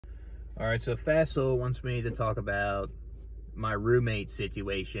Alright, so Fassel wants me to talk about my roommate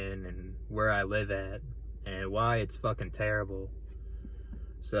situation and where I live at and why it's fucking terrible.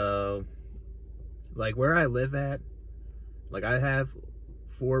 So, like, where I live at, like, I have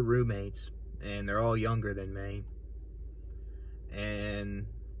 4 roommates and they're all younger than me. And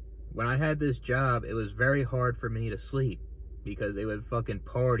when I had this job, it was very hard for me to sleep because they would fucking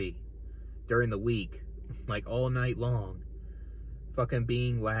party during the week, like all night long. Fucking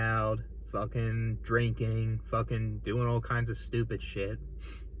being loud, fucking drinking, fucking doing all kinds of stupid shit,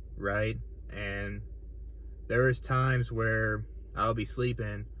 right? And there was times where I'll be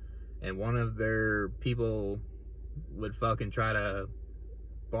sleeping and one of their people would fucking try to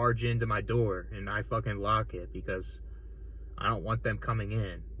barge into my door and I fucking lock it because I don't want them coming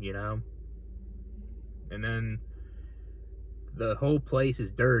in, you know? And then the whole place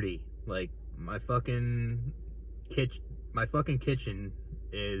is dirty. Like, my fucking kitchen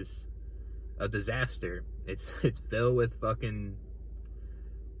is a disaster. It's filled with fucking,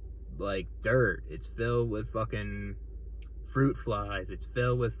 like, dirt. It's filled with fucking fruit flies. It's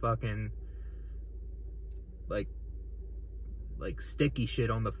filled with fucking like sticky shit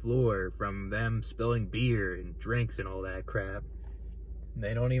on the floor from them spilling beer and drinks and all that crap. And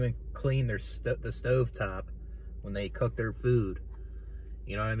they don't even clean the stove top when they cook their food.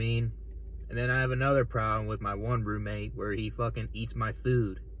 You know what I mean? And then I have another problem with my one roommate where he fucking eats my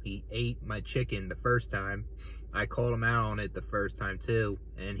food. He ate my chicken the first time. I called him out on it the first time too,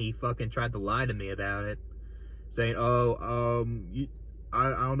 and he fucking tried to lie to me about it, saying, I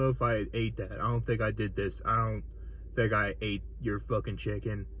don't know if I ate that. I don't think I did this. I don't think I ate your fucking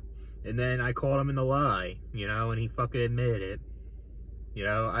chicken. And then I called him in the lie, you know, and he fucking admitted it. You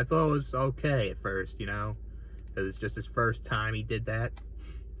know, I thought it was okay at first, you know, because it's just his first time he did that,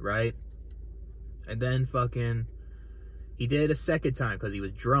 right? And then fucking, he did it a second time because he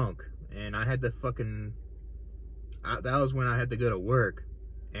was drunk, and I had to fucking, that was when I had to go to work,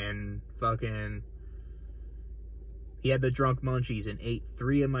 and fucking, he had the drunk munchies and ate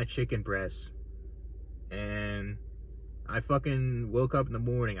 3 of my chicken breasts, and I fucking woke up in the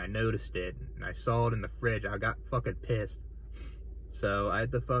morning, I noticed it, and I saw it in the fridge. I got fucking pissed, so I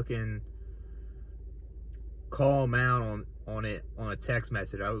had to fucking call him out on it on a text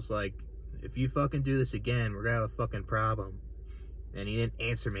message. I was like, if you fucking do this again, we're gonna have a fucking problem. And he didn't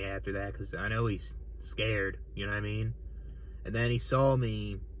answer me after that because I know he's scared, you know what I mean? And then he saw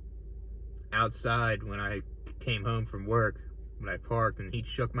me outside when I came home from work, when I parked, and he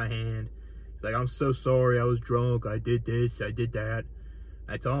shook my hand. He's like, I'm so sorry, I was drunk, I did this, I did that.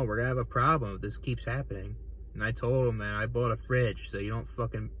 I told him, we're gonna have a problem if this keeps happening. And I told him, man, I bought a fridge so you don't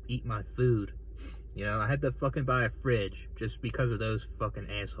fucking eat my food. You know, I had to fucking buy a fridge just because of those fucking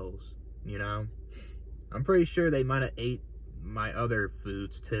assholes, you know? I'm pretty sure they might have ate my other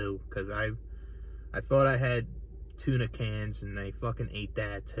foods too, because I thought I had tuna cans and they fucking ate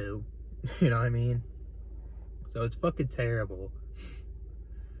that too. You know what I mean? So it's fucking terrible.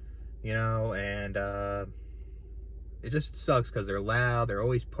 You know, and it just sucks because they're loud, they're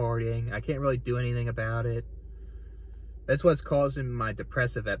always partying. I can't really do anything about it. That's what's causing my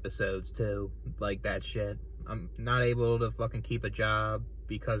depressive episodes too, like that shit. I'm not able to fucking keep a job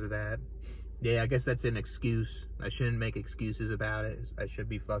because of that. Yeah, I guess that's an excuse. I shouldn't make excuses about it. I should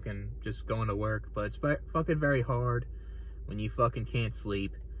be fucking just going to work. But it's fucking very hard when you fucking can't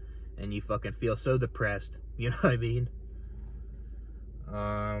sleep and you fucking feel so depressed. You know what I mean?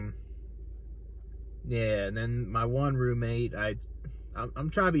 Yeah, and then my one roommate, I'm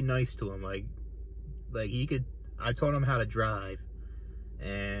trying to be nice to him. Like he could, I taught him how to drive,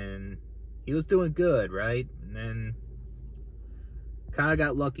 and he was doing good, right? And then kind of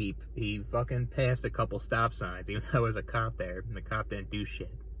got lucky. He fucking passed a couple stop signs, even though there was a cop there, and the cop didn't do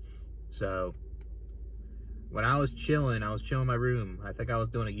shit. So when I was chilling in my room. I think I was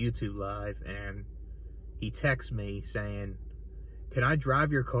doing a YouTube live, and he texted me saying, can I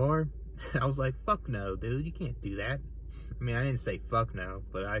drive your car? I was like, fuck no, dude, you can't do that. I mean, I didn't say fuck no,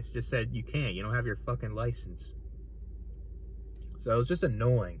 but I just said you can't. You don't have your fucking license. So it was just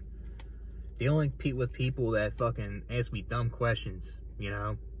annoying dealing with people that fucking ask me dumb questions, you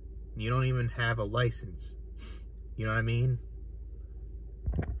know? You don't even have a license. You know what I mean?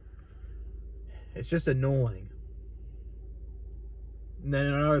 It's just annoying. And then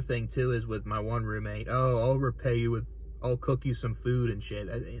another thing too is with my one roommate. Oh, I'll cook you some food and shit.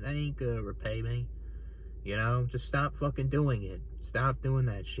 That ain't gonna repay me. You know? Just stop fucking doing it. Stop doing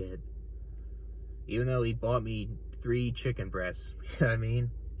that shit. Even though he bought me 3 chicken breasts. You know what I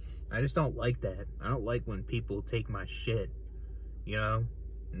mean? I just don't like that. I don't like when people take my shit. You know?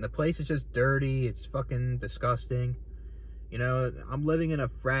 And the place is just dirty. It's fucking disgusting. You know, I'm living in a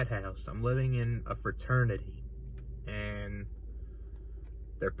frat house. I'm living in a fraternity. And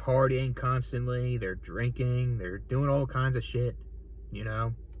they're partying constantly. They're drinking. They're doing all kinds of shit. You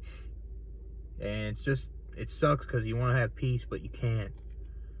know? And it's just, it sucks because you want to have peace, but you can't.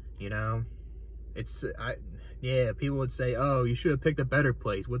 You know? Yeah, people would say, oh, you should have picked a better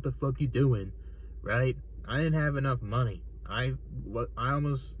place. What the fuck you doing? Right? I didn't have enough money. I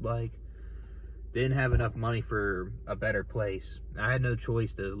almost, like, didn't have enough money for a better place. I had no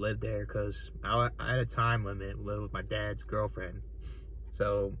choice to live there because I had a time limit living with my dad's girlfriend.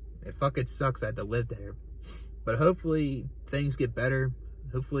 So, it fucking sucks I had to live there. But hopefully, things get better.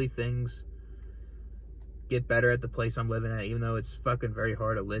 Hopefully, things get better at the place I'm living at, even though it's fucking very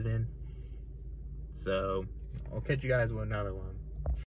hard to live in. So, I'll catch you guys with another one.